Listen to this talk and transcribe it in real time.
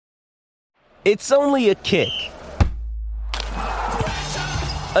It's only a kick,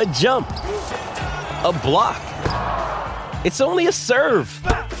 a jump, a block. It's only a serve.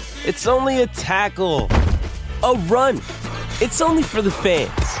 It's only a tackle, a run. It's only for the fans.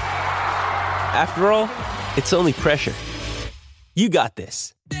 After all, it's only pressure. You got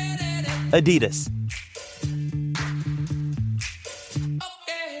this. Adidas.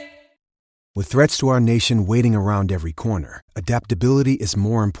 With threats to our nation waiting around every corner, adaptability is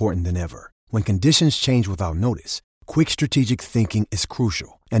more important than ever. When conditions change without notice, quick strategic thinking is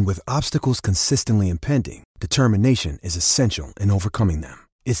crucial. And with obstacles consistently impending, determination is essential in overcoming them.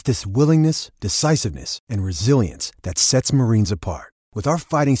 It's this willingness, decisiveness, and resilience that sets Marines apart. With our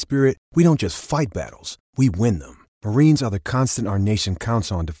fighting spirit, we don't just fight battles, we win them. Marines are the constant our nation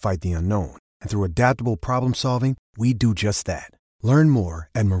counts on to fight the unknown. And through adaptable problem solving, we do just that. Learn more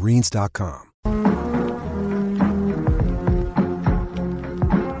at marines.com.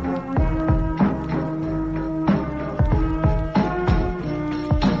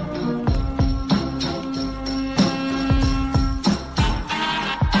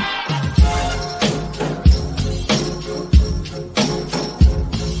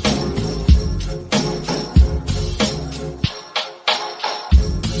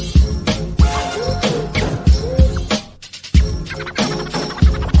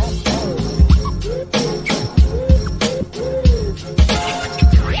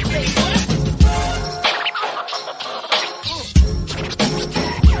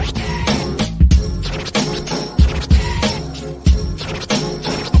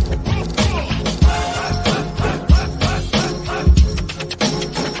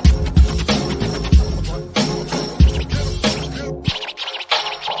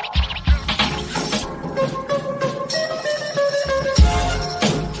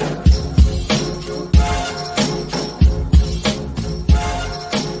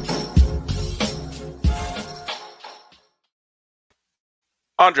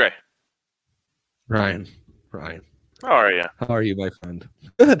 Andre. Ryan. How are you? How are you, my friend?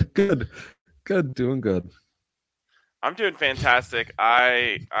 Good. Doing good. I'm doing fantastic.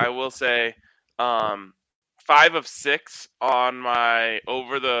 I will say 5 of 6 on my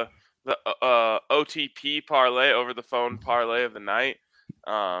over the OTP parlay, over the phone parlay of the night.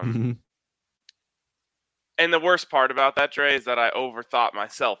 And the worst part about that, Dre, is that I overthought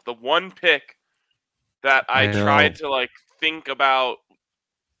myself. The one pick that I tried to think about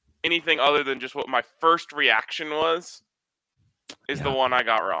anything other than just what my first reaction was is the one I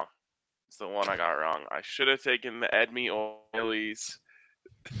got wrong. It's the one I got wrong. I should have taken the Edme Oilies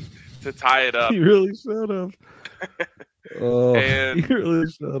to tie it up. You really should have. And you really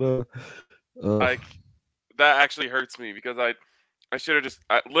should have. That actually hurts me because I should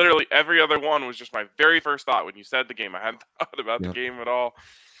have literally every other one was just my very first thought when you said the game. I hadn't thought about the game at all.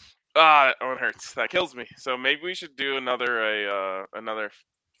 That one hurts. That kills me. So maybe we should do another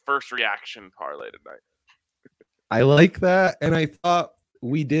first reaction parlay tonight. I like that, and I thought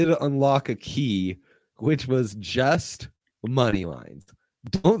we did unlock a key, which was just money lines.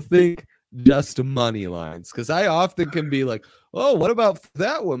 Don't think just money lines, because I often can be like, oh, what about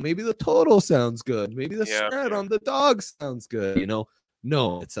that one? Maybe the total sounds good. Maybe the spread on the dog sounds good.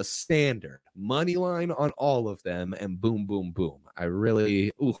 No, it's a standard money line on all of them, and boom, boom, boom.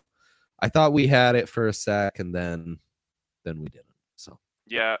 I thought we had it for a sec, and then we didn't. So.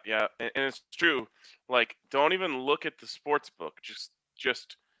 Yeah, and it's true. Don't even look at the sports book.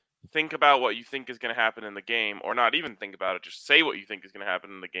 Just think about what you think is going to happen in the game, or not even think about it. Just say what you think is going to happen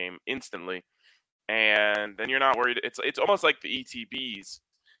in the game instantly, and then you're not worried. It's almost like the ETBs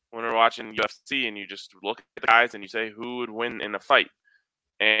when we're watching UFC, and you just look at the guys and you say who would win in a fight,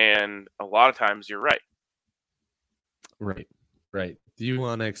 and a lot of times you're right. Right. Do you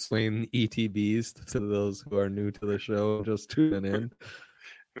want to explain ETBs to those who are new to the show, just tuning in?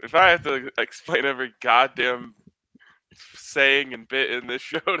 If I have to explain every goddamn saying and bit in this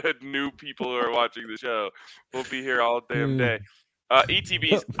show to new people who are watching the show, we'll be here all damn day.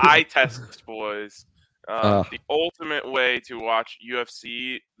 ETBs, eye test, boys. The ultimate way to watch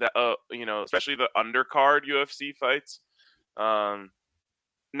UFC, that especially the undercard UFC fights.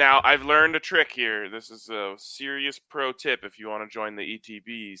 Now, I've learned a trick here. This is a serious pro tip if you want to join the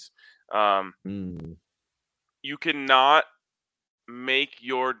ETBs. You cannot make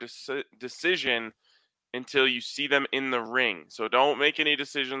your decision until you see them in the ring. So don't make any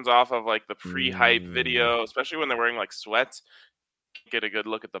decisions off of the pre-hype video, especially when they're wearing sweats. Get a good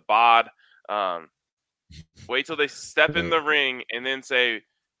look at the bod. Wait till they step in the ring and then say,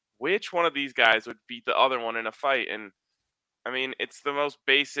 which one of these guys would beat the other one in a fight? And I mean, it's the most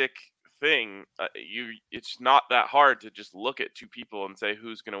basic thing. It's not that hard to just look at two people and say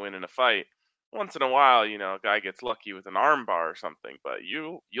who's going to win in a fight. once in a while, a guy gets lucky with an arm bar or something, but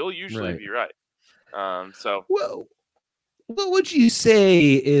you'll usually Right. be right. So Well, what would you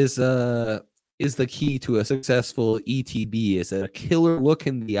say is the key to a successful ETB? Is it a killer look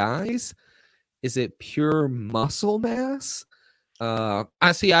in the eyes? Is it pure muscle mass? I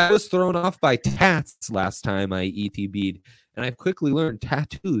was thrown off by tats last time I ETB'd, and I've quickly learned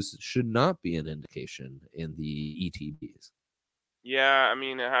tattoos should not be an indication in the ETBs. yeah, I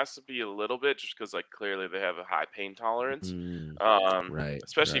mean, it has to be a little bit just because, like, clearly they have a high pain tolerance. Right.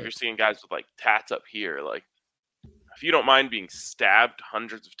 Especially if you're seeing guys with like tats up here. Like, if you don't mind being stabbed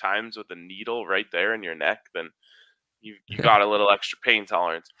hundreds of times with a needle right there in your neck, then you got a little extra pain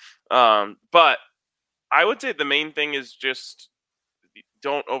tolerance. But I would say the main thing is just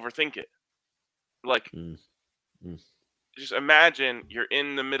don't overthink it. Like, just imagine you're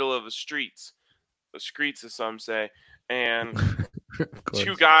in the middle of the streets, as some say, and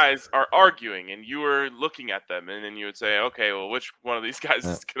two guys are arguing, and you are looking at them, and then you would say, okay, well, which one of these guys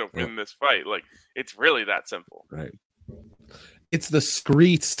is going to win this fight? Like, it's really that simple. Right. It's the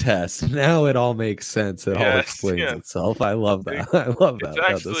Screets test. Now it all makes sense. It all explains itself. I love that. I love that.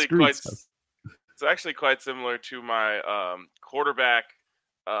 It's actually quite similar to my quarterback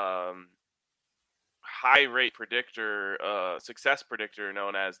high rate predictor, success predictor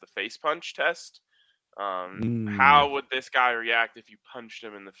known as the face punch test. How would this guy react if you punched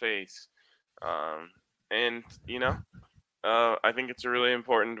him in the face? And I think it's a really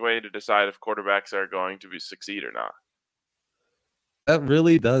important way to decide if quarterbacks are going to succeed or not. That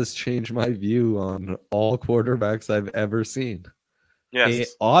really does change my view on all quarterbacks I've ever seen. Yes. It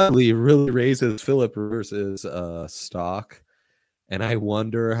oddly really raises Philip Rivers's stock. And I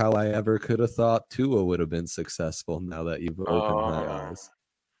wonder how I ever could have thought Tua would have been successful now that you've opened my eyes.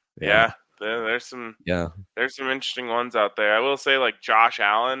 Yeah. There's some interesting ones out there. I will say, like, Josh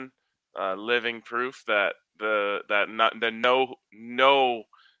Allen, living proof that the no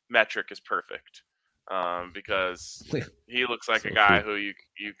metric is perfect. Because he looks like a guy who you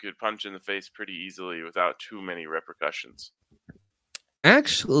could punch in the face pretty easily without too many repercussions.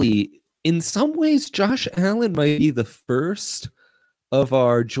 Actually, in some ways, Josh Allen might be the first of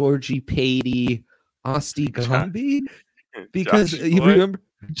our Georgie Patey, Osti Gumby, because you remember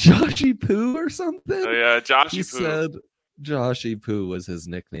Joshy Poo or something? Oh yeah, Joshy He Poo. said Joshy Poo was his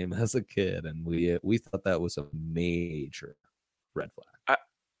nickname as a kid, and we thought that was a major red flag.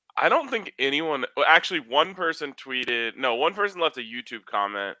 I don't think anyone. Actually, one person left a YouTube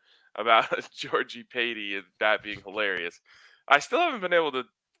comment about Georgie Patey and that being hilarious. I still haven't been able to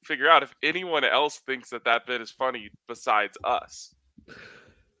figure out if anyone else thinks that bit is funny besides us.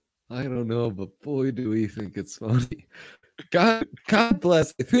 I don't know, but boy, do we think it's funny. God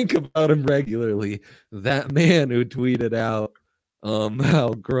bless. I think about him regularly. That man who tweeted out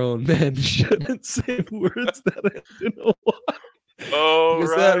how grown men shouldn't say words that end in a Y. Oh,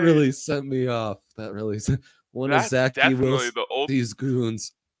 because right. That really sent me off. That really sent one of Zachy Wilson. These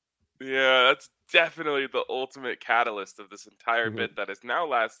goons. Yeah, that's definitely the ultimate catalyst of this entire bit that has now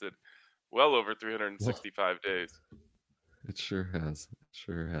lasted well over 365 days. It sure has.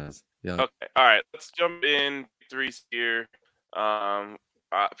 Yeah. Okay. All right. Let's jump in threes here.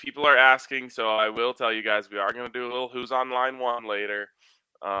 People are asking, so I will tell you guys we are going to do a little Who's on Line 1 later.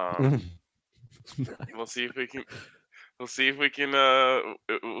 Nice. We'll see if we can. Who's going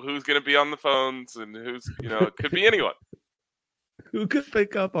to be on the phones and who's it could be anyone. Who could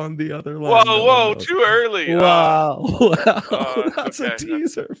pick up on the other line? Whoa! Too early. Wow! That's a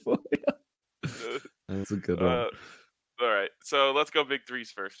teaser for you. That's a good one. All right, so let's go big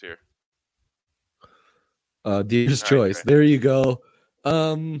threes first here. Deer's choice. Right. There you go.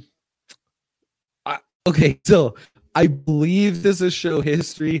 Okay, so I believe this is show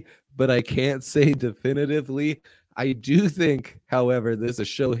history, but I can't say definitively. I do think, however, this is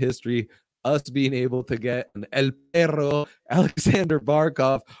show history. Us being able to get an El Perro, Alexander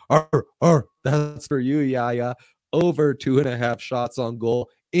Barkov, that's for you, Yaya, over 2.5 shots on goal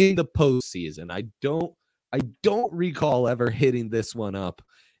in the postseason. I don't recall ever hitting this one up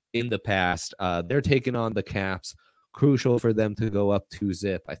in the past. They're taking on the Caps. Crucial for them to go up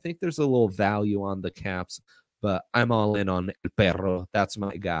 2-0. I think there's a little value on the Caps, but I'm all in on El Perro. That's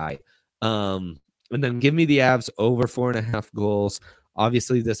my guy. And then give me the Avs over 4.5 goals.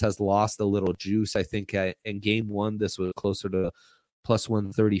 Obviously, this has lost a little juice. I think in game one, this was closer to plus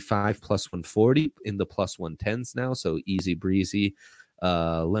 135, plus 140 in the plus 110s now. So easy breezy,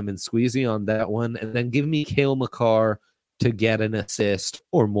 lemon squeezy on that one. And then give me Cale Makar to get an assist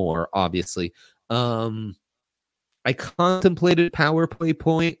or more, obviously. I contemplated power play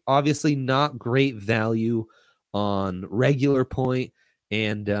point. Obviously, not great value on regular point.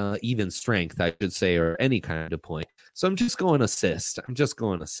 and even strength, I should say, or any kind of point. So I'm just going assist.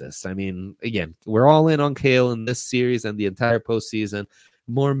 I mean, again, we're all in on Kale in this series and the entire postseason.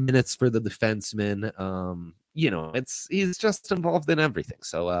 More minutes for the defenseman. He's just involved in everything.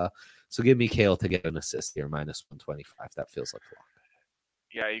 So give me Kale to get an assist here, -125. That feels like a lot.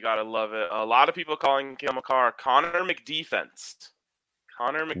 Yeah, you gotta love it. A lot of people calling Cale Makar Connor McDefense.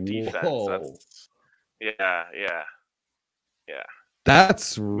 Connor McDefense. Whoa. Yeah.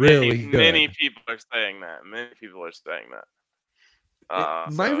 That's really good. Many people are saying that.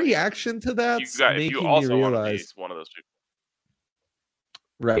 My reaction to that's making me realize one of those people.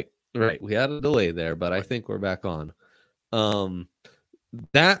 Right. We had a delay there, but I think we're back on.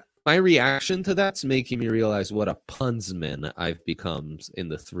 My reaction to that's making me realize what a punsman I've become in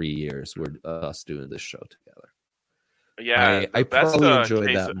the 3 years we're us doing this show together. Yeah, I probably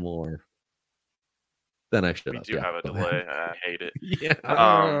enjoyed that more than I should have. We do have a delay. I hate it. Yeah,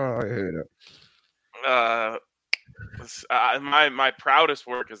 I hate it. My proudest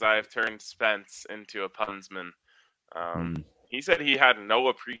work is I have turned Spence into a punsman. He said he had no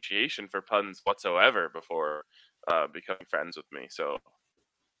appreciation for puns whatsoever before becoming friends with me. So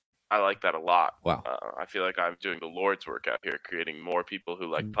I like that a lot. Wow. I feel like I'm doing the Lord's work out here, creating more people who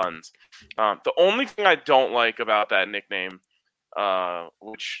like puns. The only thing I don't like about that nickname,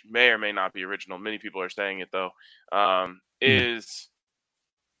 which may or may not be original, many people are saying it though, is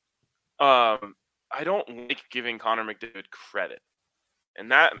I don't like giving Connor McDavid credit. And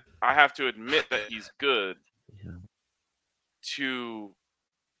that I have to admit that he's good to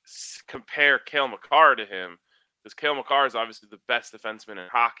compare Cale Makar to him, because Cale Makar is obviously the best defenseman in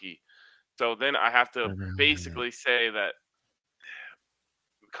hockey. So then I have to basically say that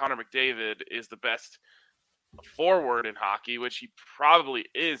Connor McDavid is the best forward in hockey, which he probably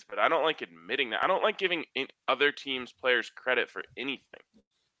is, but I don't like admitting that. I don't like giving other teams' players credit for anything.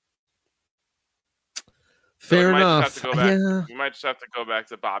 Fair enough. You might just have to go back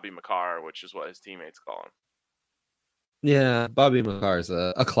to Bobby Makar, which is what his teammates call him. Yeah, Bobby Makar is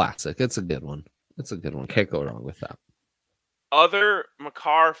a classic. It's a good one. Can't go wrong with that. Other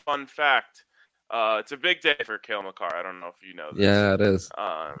Makar fun fact. It's a big day for Cale Makar. I don't know if you know this. Yeah, it is.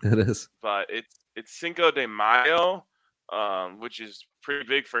 It is. But it's Cinco de Mayo, which is pretty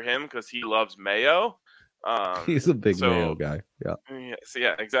big for him because he loves mayo. He's a big mayo guy. Yeah.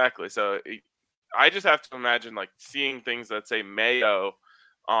 Yeah, exactly. So I just have to imagine like seeing things that say mayo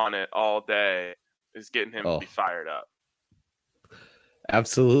on it all day is getting him to be fired up.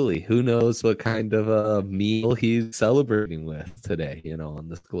 Absolutely. Who knows what kind of a meal he's celebrating with today, on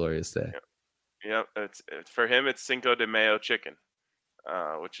this glorious day. Yep. It's for him, it's Cinco de Mayo chicken,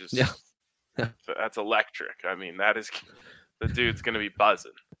 which is that's electric. I mean, that is the dude's going to be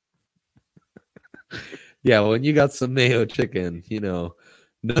buzzing. Yeah, when you got some mayo chicken,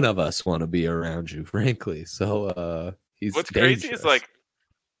 none of us want to be around you, frankly. So he's what's dangerous. Crazy is like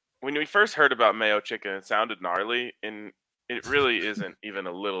when we first heard about mayo chicken, it sounded gnarly, and it really isn't even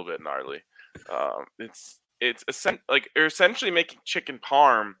a little bit gnarly. It's like you're essentially making chicken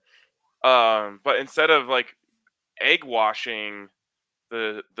parm, but instead of like egg washing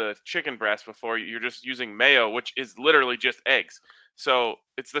the chicken breast before, you're just using mayo, which is literally just eggs. So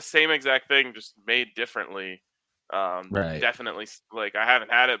it's the same exact thing, just made differently. Right. Definitely, like I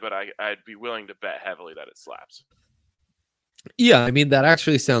haven't had it, but I'd be willing to bet heavily that it slaps. Yeah, I mean, that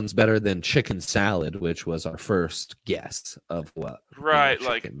actually sounds better than chicken salad, which was our first guess of what. Right,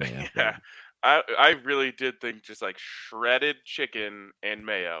 I really did think just like shredded chicken and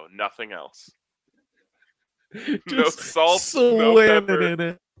mayo, nothing else. No salt, no pepper. In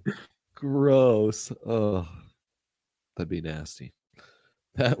it. Gross. Oh, that'd be nasty.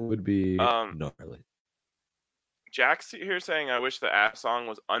 That would be gnarly. Jack's here saying, I wish the app song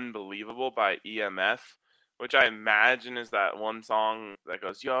was Unbelievable by EMF. Which I imagine is that one song that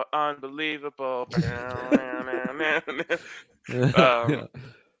goes, "You're unbelievable."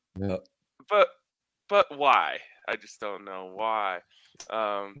 But why? I just don't know why.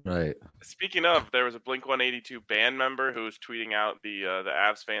 Right. Speaking of, there was a Blink-182 band member who was tweeting out the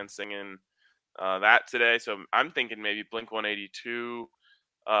Avs fans singing that today. So I'm thinking maybe Blink-182,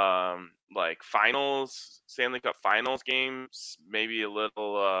 like finals, Stanley Cup Finals games, maybe a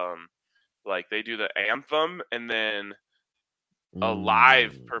little. Like they do the anthem and then a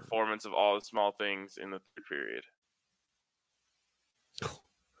live performance of all the small things in the third period.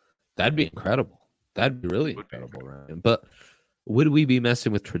 That'd be incredible. That'd be really incredible, Ryan. But would we be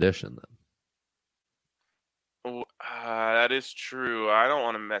messing with tradition then? That is true. I don't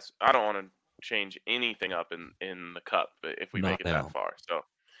want to change anything up in the cup if we make it that far. So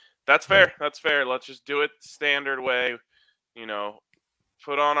that's fair. Right. That's fair. Let's just do it the standard way.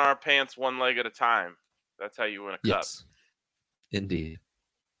 put on our pants one leg at a time. That's how you win a cup. Yes, indeed.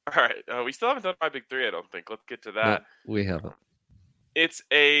 All right. We still haven't done my big three, I don't think. Let's get to that. No, we haven't. It's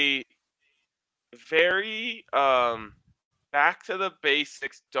a very back to the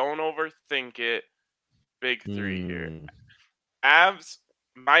basics. Don't overthink it. Big three here. Avs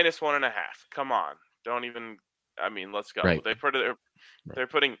 -1.5. Come on. Don't even. I mean, let's go. Right. They're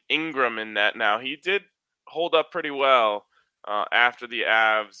putting Ingram in net now. He did hold up pretty well after the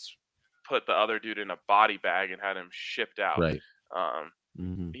Avs put the other dude in a body bag and had him shipped out. Right.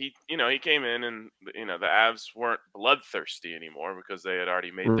 He came in and the Avs weren't bloodthirsty anymore because they had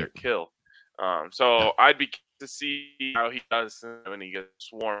already made their kill. So I'd be curious to see how he does when he gets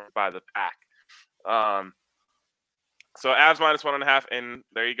swarmed by the pack. So Avs -1.5, and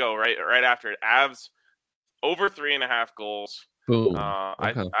there you go. Right after it, Avs over 3.5 goals. Boom.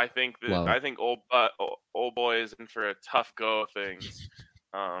 Okay. I think old boy is in for a tough go of things.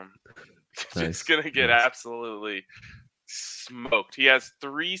 It's gonna get absolutely smoked. He has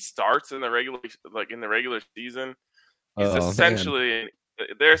 3 starts in the regular season.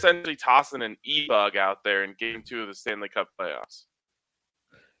 They're essentially tossing an e-bug out there in Game 2 of the Stanley Cup playoffs.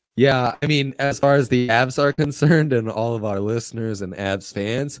 Yeah, I mean, as far as the Avs are concerned, and all of our listeners and Avs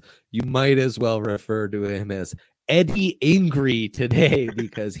fans, you might as well refer to him as Eddie Angry today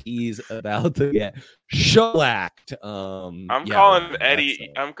because he's about to get shellacked. I'm calling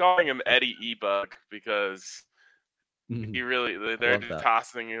him Eddie E-Bug because they're just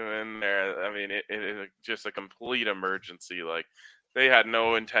tossing him in there. I mean, it's just a complete emergency. Like, they had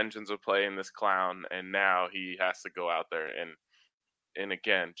no intentions of playing this clown, and now he has to go out there and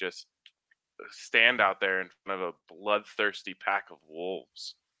again, just stand out there in front of a bloodthirsty pack of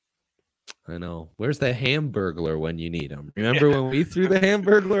wolves. I know. Where's the Hamburglar when you need him? Remember when we threw the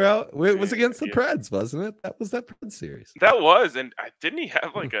Hamburglar out? It was against the Preds, wasn't it? That was that Preds series. That was, and didn't he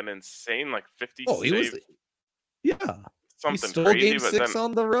have like an insane 50 save? He was, yeah. Something he stole crazy, Game 6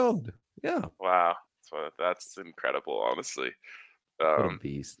 on the road. Yeah. Wow. So that's incredible, honestly. What a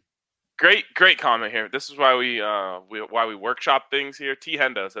beast. Great comment here. This is why we workshop things here. T.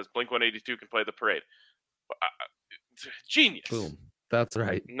 Hendo says Blink-182 can play the parade. Genius. Boom. That's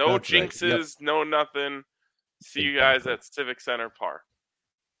right. No That's jinxes, right. Yep. No nothing. See you guys at Civic Center Park.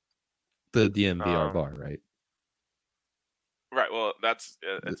 The DNVR bar, right? Right. Well, it's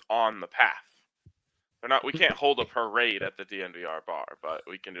on the path. We can't hold a parade at the DNVR bar, but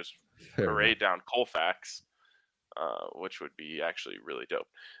we can just parade down Colfax, which would be actually really dope.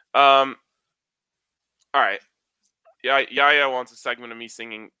 All right. Yeah, Yaya wants a segment of me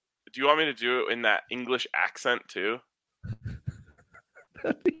singing. Do you want me to do it in that English accent too?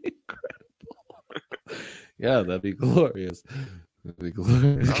 That'd be incredible. Yeah, that'd be glorious. That'd be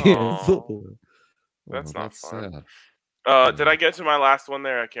glorious. That's not fun. Sad. Did I get to my last one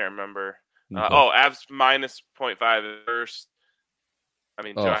there? I can't remember. Avs -0.5 first. I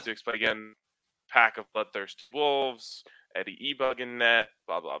mean, do I have to explain again? Pack of bloodthirsty wolves, Eddie E-Bug in net,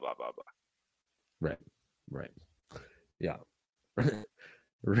 blah, blah, blah, blah, blah. Right. Yeah.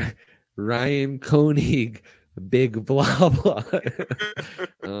 Ryan Koenig, big blah, blah.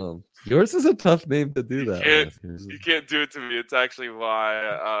 Yours is a tough name to do that. You can't do it to me. It's actually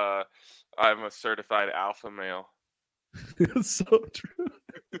why I'm a certified alpha male. It's so true.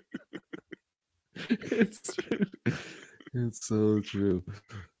 It's true. It's so true.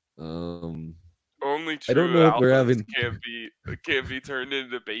 Only true I don't know if we're having can't be turned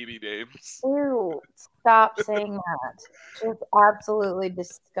into baby names. Ew! Stop saying that. Just absolutely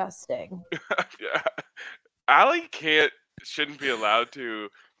disgusting. Yeah, Allie shouldn't be allowed to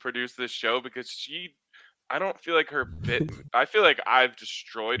produce this show because I don't feel like her bit. I feel like I've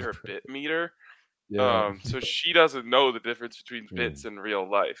destroyed her bit meter. Yeah. So she doesn't know the difference between bits in real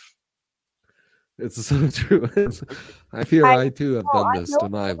life. It's so true. I fear I too have done this to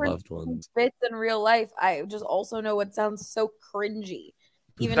my loved ones. Bits in real life. I just also know it sounds so cringy.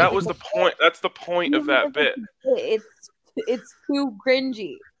 Even that was the point. That's the point of that bit. It's too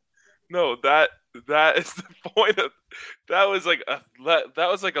cringy. No, that is the point of that was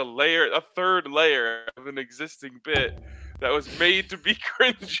like a layer, a third layer of an existing bit that was made to be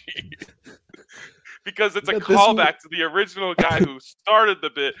cringy. Because it's a callback to the original guy who started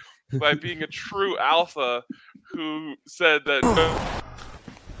the bit by being a true alpha who said that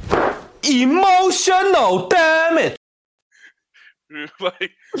emotional, damn it.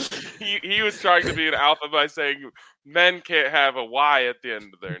 Like he was trying to be an alpha by saying men can't have a Y at the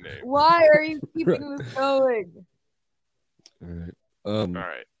end of their name. Why are you keeping this going? All right. All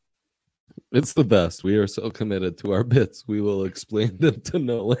right. It's the best. We are so committed to our bits. We will explain them to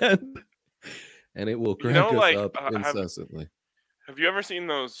no end. And it will crack us up incessantly. Have you ever seen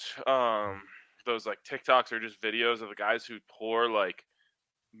those like TikToks or just videos of the guys who pour like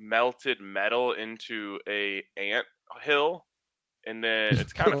melted metal into a ant hill? And then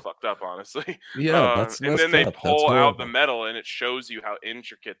it's kind of fucked up, honestly. Yeah, that's And then messed they up. That's pull out the horrible. metal, and it shows you how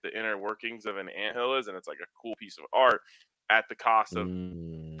intricate the inner workings of an anthill is, and it's like a cool piece of art at the cost of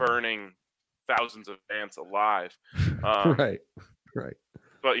burning thousands of ants alive. Right.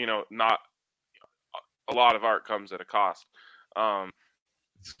 But not a lot of art comes at a cost.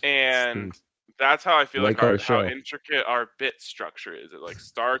 And that's how I feel like how intricate our bit structure is. It like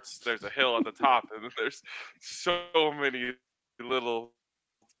starts, there's a hill at the top, and then there's so many little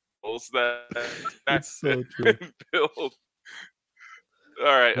hills That's so true. build. All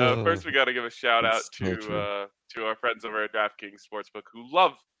right, first we got to give a shout out to our friends over at DraftKings Sportsbook who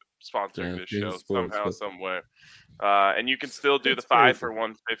love sponsoring this show somehow, some way. And you can still do the 5 for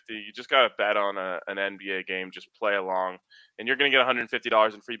 $150. You just got to bet on an NBA game. Just play along, and you're going to get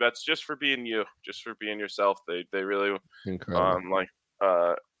 $150 in free bets just for being you, just for being yourself. They really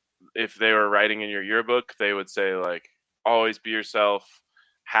if they were writing in your yearbook, they would say like, always be yourself.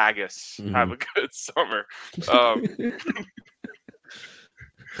 Haggis, have a good summer.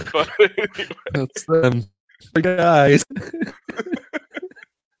 But anyway. That's them, guys.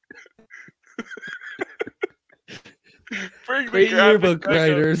 Great yearbook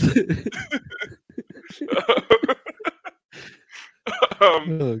writers.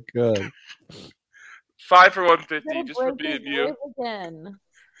 Oh god. 5 for $150 just for being you. Again.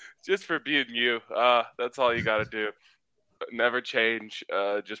 Just for being you. That's all you got to do. Never change.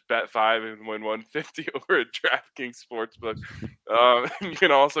 Just bet 5 and win $150 over at DraftKings Sportsbook. You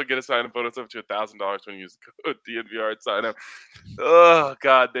can also get a sign-up bonus up to $1,000 when you use the code DNVR at sign-up. Oh,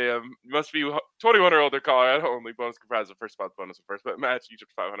 goddamn. You must be 21 or older, Colorado only. Bonus comprised of first spot bonus and first bet match. Each up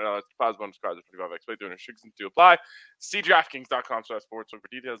to $500. Deposit bonus comprised of 25x. Play doing restrictions to apply. See DraftKings.com/sportsbook for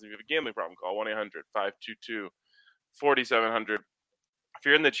details. If you have a gambling problem, call 1-800-522-4700. If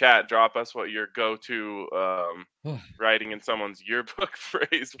you're in the chat, drop us what your go-to writing in someone's yearbook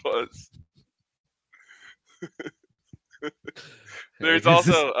phrase was. There's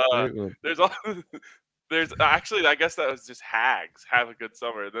also there's actually, I guess that was just hags, have a good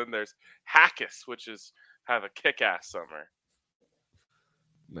summer. Then there's hackus, which is have a kick-ass summer.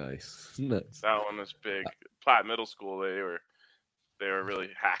 Nice. That one was big. Platt Middle School, they were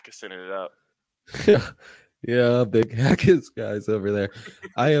really hackussing it up. Yeah, big hackers guys over there.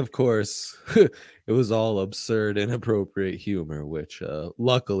 I, of course, it was all absurd, inappropriate humor, which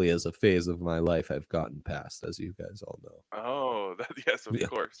luckily is a phase of my life I've gotten past, as you guys all know. Oh, yes, of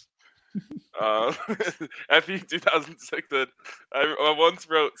course. FE 2006, I once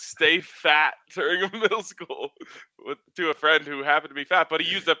wrote "stay fat" during middle school to a friend who happened to be fat, but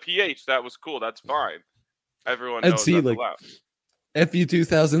he used a PH. That was cool. That's fine. Everyone knows that's allowed. FE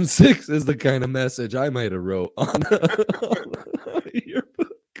 2006 is the kind of message I might have wrote on your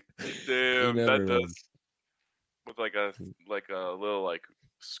book. Damn, that does. With like a little like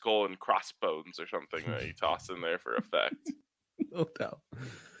skull and crossbones or something that you toss in there for effect. No doubt.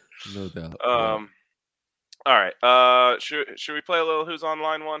 All right. Should we play a little Who's on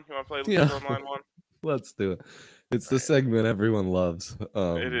Line 1? You want to play Who's on Line 1? Let's do it. It's the segment everyone loves.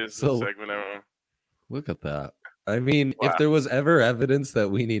 It is the segment everyone. Look at that. I mean, if there was ever evidence that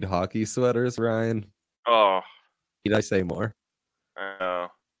we need hockey sweaters, Ryan. Oh. Need I say more? I know.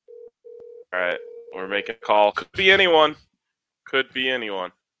 All right. We're making a call. Could be anyone. Who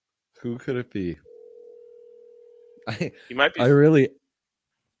could it be? He might be.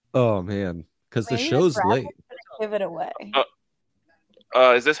 Oh, man. Because the show's late. Give it away.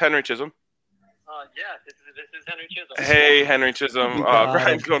 Is this Henry Chisholm? Yeah, this is Henry Chisholm. Hey, Henry Chisholm.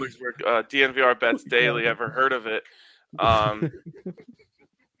 Brian Koenigsberg, DNVR Bets Daily. Ever heard of it?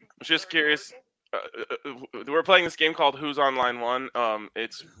 Just curious. We're playing this game called Who's on Line 1.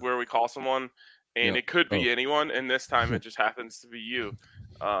 It's where we call someone, and it could be anyone, and this time it just happens to be you.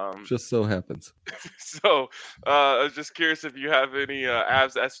 Just so happens. So I was just curious if you have any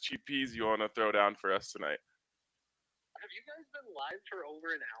Avs SGPs you want to throw down for us tonight. Have you guys been live for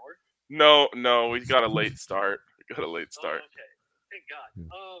over an hour? No, we got a late start. Oh, okay. Thank God.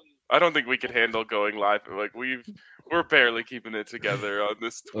 I don't think we could handle going live. Like we're barely keeping it together on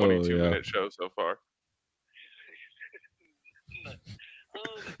this 22-minute show so far. Yeah,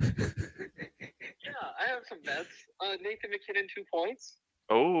 I have some bets. Nathan MacKinnon 2 points.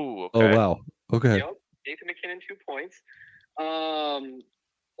 Oh, okay. Oh wow. Okay. Yep. Nathan MacKinnon 2 points.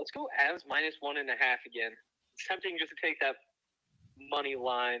 Let's go Avs -1.5 again. It's tempting just to take that money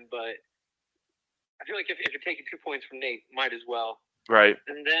line, but I feel like if you're taking 2 points from Nate, might as well. Right.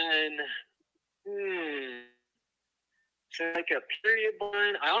 And then So like a period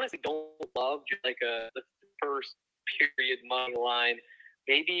line. I honestly don't love just like the first period money line.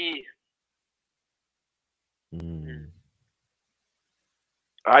 Maybe.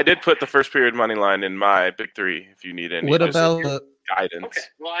 I did put the first period money line in my big three. If you need any, What about guidance? Okay,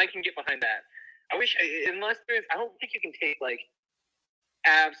 well I can get behind that. I wish, unless there's, I don't think you can take like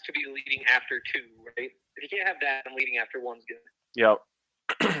Avs to be leading after 2, right? If you can't have that, then leading after 1's good. Yep.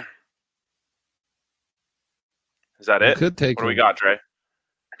 Is that it? Could take what do we got, Dre? I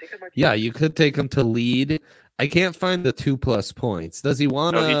think I might be you could take him to lead. I can't find the 2+ points. Does he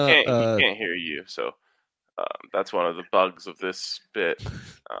want to? No, he can't hear you. So that's one of the bugs of this bit.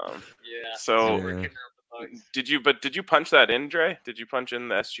 yeah. So Working out the bugs. did you punch that in, Dre? Did you punch in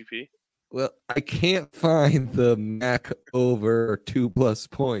the SGP? Well, I can't find the Mac over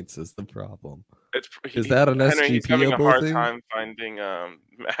 2+ points is the problem. Is that an Henry, he's having a SGP-able hard thing? time finding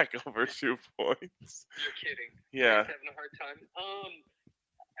Mac over 2 points. You're kidding. Yeah. He's having a hard time.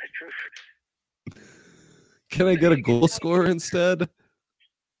 Can I get a goal scorer instead?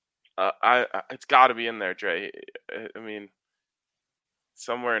 It's got to be in there, Dre. I mean,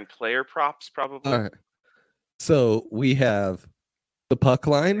 somewhere in player props, probably. All right. So we have the puck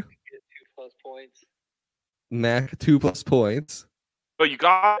line, Get 2+ points. Mac 2+ points. But you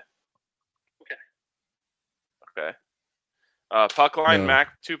got it. Okay. Puck line, No.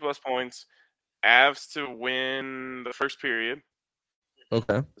 Mac 2+ points. Avs to win the first period.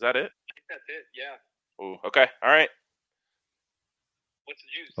 Okay. Is that it? I think that's it. Yeah. Oh, okay. All right. What's the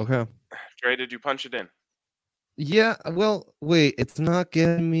juice? Okay. Dre, did you punch it in? Yeah. Well, wait. It's not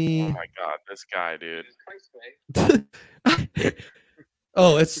getting Oh me. my God, this guy, dude. It's price way.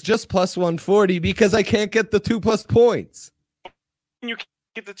 Oh, it's just plus 140 because I can't get the 2+ points. You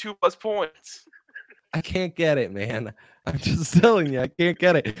get the 2+ points. I can't get it, man. I'm just telling you, I can't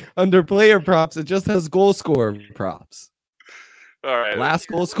get it. Under player props, it just has goal scorer props. All right. Last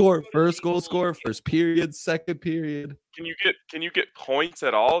goal scorer, first period, second period. Can you get points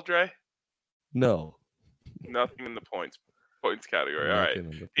at all, Dre? No. Nothing in the points category. All right.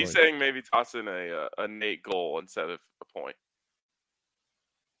 Nothing in the He's points. saying maybe toss in a Nate goal instead of a point.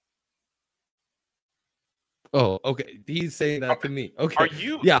 Oh, okay. He's saying that to me. Okay. Are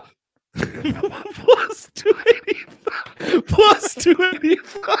you? Yeah. Plus 285. Plus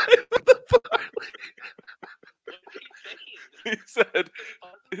 285. He said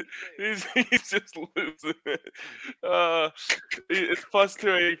he's just losing it. It's plus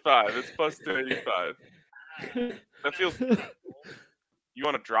 285. It's plus 285. That feels. You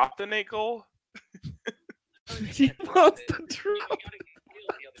want to drop the Nate goal? He wants to drop.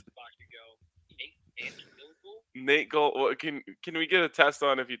 Nate goal. What, can we get a test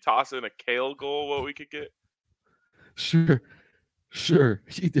on if you toss in a Kale goal? What we could get? Sure.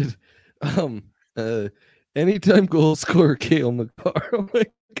 He did. Anytime goal scorer Kale McCarr. Oh my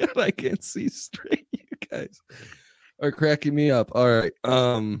God, I can't see straight. You guys are cracking me up. All right.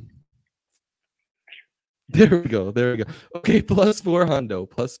 There we go. Okay, plus 400.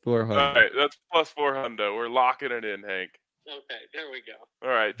 All right, that's plus 400. We're locking it in, Hank. Okay, there we go.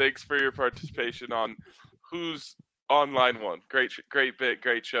 All right, thanks for your participation on Who's on Line 1. Great bit,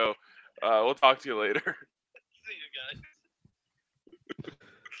 great show. We'll talk to you later. See you guys.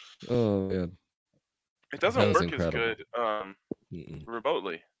 Oh man. It doesn't That was work incredible. as good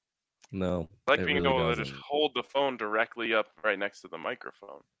remotely. No. I like it being really able to doesn't. just hold the phone directly up right next to the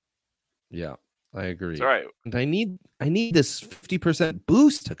microphone. Yeah, I agree. It's all right. And I need this 50%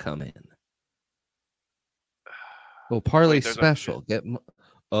 boost to come in. Oh, parlay Wait, there's a- special.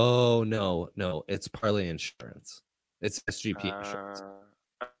 Oh no, it's parlay insurance. It's SGP insurance.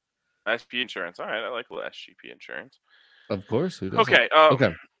 SGP insurance. All right, I like a little SGP insurance. Of course. Who doesn't? Okay.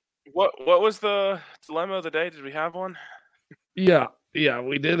 Okay. What was the dilemma of the day? Did we have one? Yeah,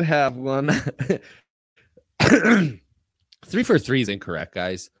 we did have one. 3 for 3 is incorrect,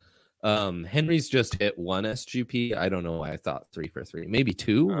 guys. Henry's just hit 1 SGP. I don't know why I thought 3 for 3. Maybe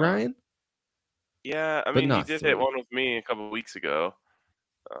 2, Ryan? Yeah, I But mean, he not did 3. hit one with me a couple of weeks ago.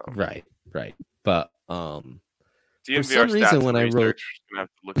 Right. But DNVR some stats reason and when I wrote- research, gonna have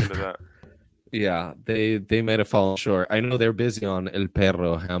to look into that. yeah, they might have fallen short. I know they're busy on El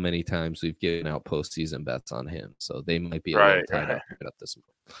Perro, how many times we've given out postseason bets on him. So they might be a little tied up this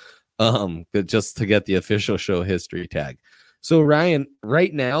month. But just to get the official show history tag. So Ryan,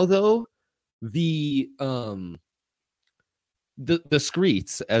 right now though, the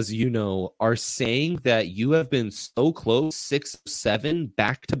Screets, as you know, are saying that you have been so close 6-7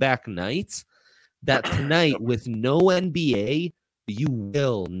 back-to-back nights that tonight with no NBA, you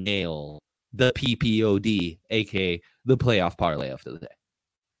will nail the PPOD, aka the playoff parlay of the day.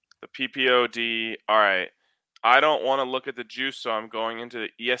 The PPOD. All right. I don't want to look at the juice, so I'm going into the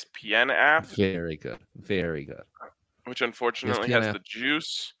ESPN app, Very good. Very good. which unfortunately ESPN has app the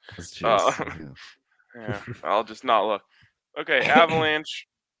juice. has Uh, juice. yeah, I'll just not look. Okay, Avalanche.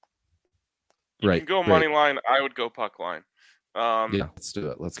 You Right. can go Great. money line. I would go puck line. Yeah, let's do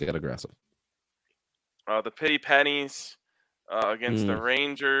it. Let's get aggressive. The Pity Pennies against the Mm.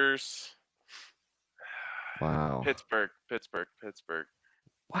 Rangers. Wow. Pittsburgh.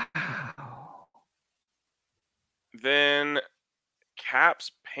 Wow. Then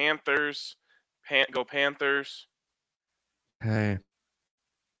Caps, Panthers. Go Panthers. Okay.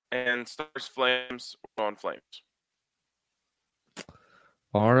 And Stars, Flames. We're going Flames.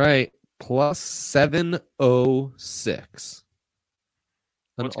 All right. Plus 706.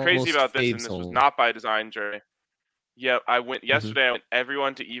 What's crazy about this, and this was not by design, Jerry. Yeah, I went yesterday. I went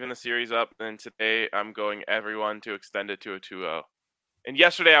everyone to even the series up, and today I'm going everyone to extend it to a 2-0. And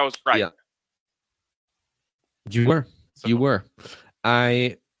yesterday I was right. Yeah. You were. So- You were.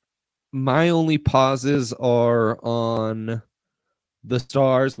 My only pauses are on the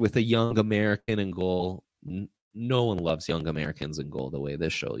Stars with a young American in goal. No one loves young Americans in goal the way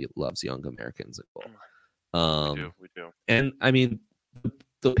this show loves young Americans in goal. We do. And I mean,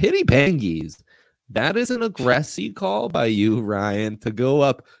 the Pity Pengies, that is an aggressive call by you, Ryan, to go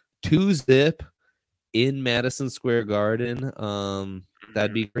up 2-0 in Madison Square Garden.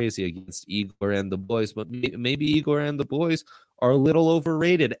 That'd be crazy against Igor and the boys, but maybe Igor and the boys are a little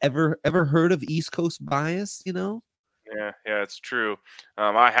overrated. Ever heard of East Coast bias? Yeah, it's true.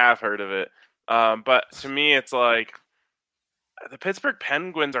 I have heard of it. But to me, it's like the Pittsburgh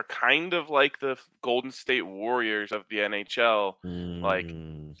Penguins are kind of like the Golden State Warriors of the NHL. Like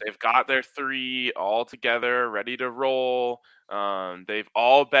they've got their three all together, ready to roll. They've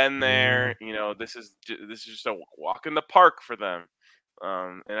all been there. You know, this is just a walk in the park for them.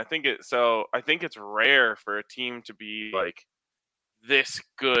 And I think it's rare for a team to be like this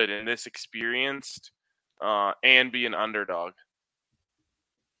good and this experienced, and be an underdog.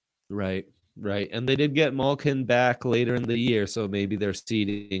 Right. And they did get Malkin back later in the year, so maybe their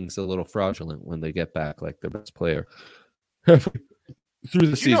seeding's a little fraudulent when they get back like their best player through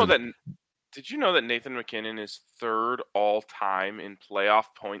the season. Did you know that Nathan MacKinnon is third all time in playoff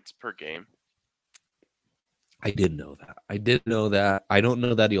points per game? I did know that. I don't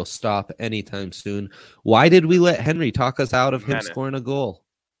know that he'll stop anytime soon. Why did we let Henry talk us out of him scoring a goal?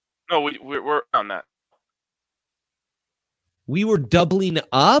 No, we're on that. We were doubling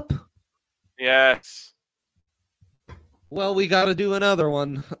up? Yes. Well, we got to do another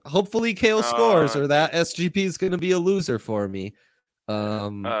one. Hopefully Kale scores, or that SGP is going to be a loser for me.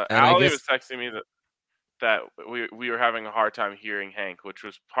 Ali was texting me that we were having a hard time hearing Hank, which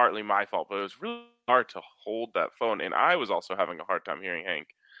was partly my fault, but it was really hard to hold that phone, and I was also having a hard time hearing Hank.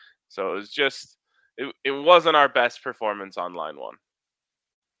 So it was just it wasn't our best performance on line one.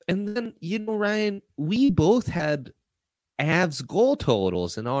 And then, Ryan, we both had Avs goal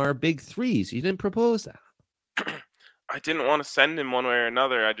totals in our big threes. You didn't propose that. I didn't want to send him one way or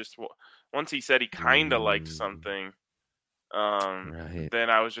another. I just once he said he kind of liked something. Then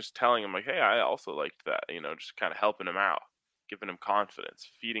I was just telling him like, hey, I also liked that, just kind of helping him out, giving him confidence,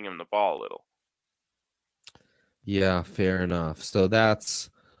 feeding him the ball a little. Yeah, fair enough. So that's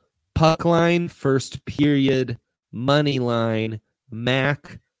puck line, first period, money line,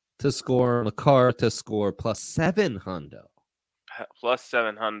 Mac to score, Makar to score, plus 7 hundo. Plus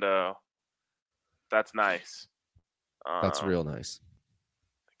 7 hundo. That's nice. That's real nice.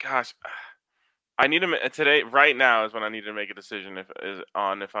 Gosh, I need to today. Right now is when I need to make a decision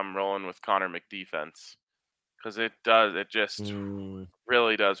if I'm rolling with Connor McDefense, because it just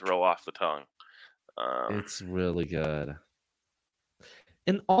really does roll off the tongue. It's really good.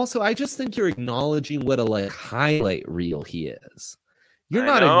 And also, I just think you're acknowledging what a highlight reel he is. You're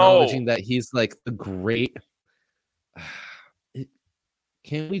not acknowledging that he's like the great.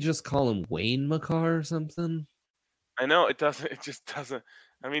 Can't we just call him Wayne Makar or something? I know it doesn't. It just doesn't.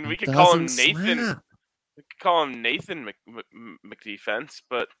 I mean, we could call him Nathan. Slap. We could call him Nathan McDefense,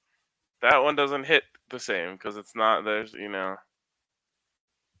 but that one doesn't hit the same because it's not. There's, I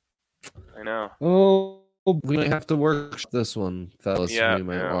know. Oh, we might have to workshop this one, fellas. Yeah, we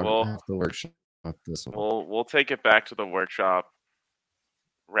might have to workshop this one. We'll take it back to the workshop.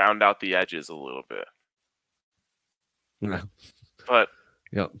 Round out the edges a little bit. Yeah. But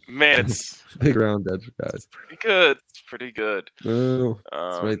yep. Man, it's big round edge, guys. Pretty good. It's pretty good. Oh,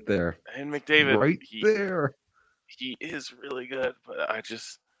 it's right there. And McDavid, there. He is really good, but I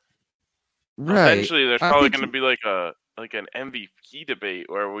just eventually there's probably going to be like an MVP debate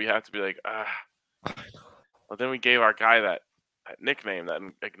where we have to be like, well, then we gave our guy that nickname that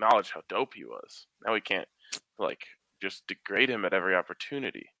acknowledged how dope he was. Now we can't like just degrade him at every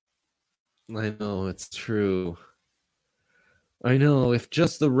opportunity. I know, it's true. I know, if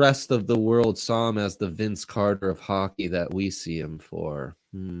just the rest of the world saw him as the Vince Carter of hockey that we see him for.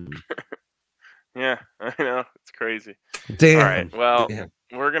 Yeah, I know, it's crazy. Damn. All right, well, Damn.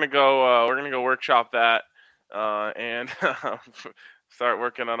 we're gonna go workshop that and start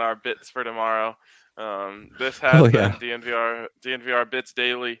working on our bits for tomorrow. This has been DNVR Bits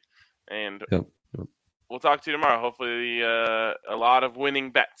Daily, and Yep. we'll talk to you tomorrow. Hopefully, a lot of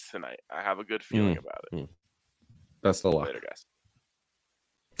winning bets tonight. I have a good feeling about it. Best of luck. Later, guys.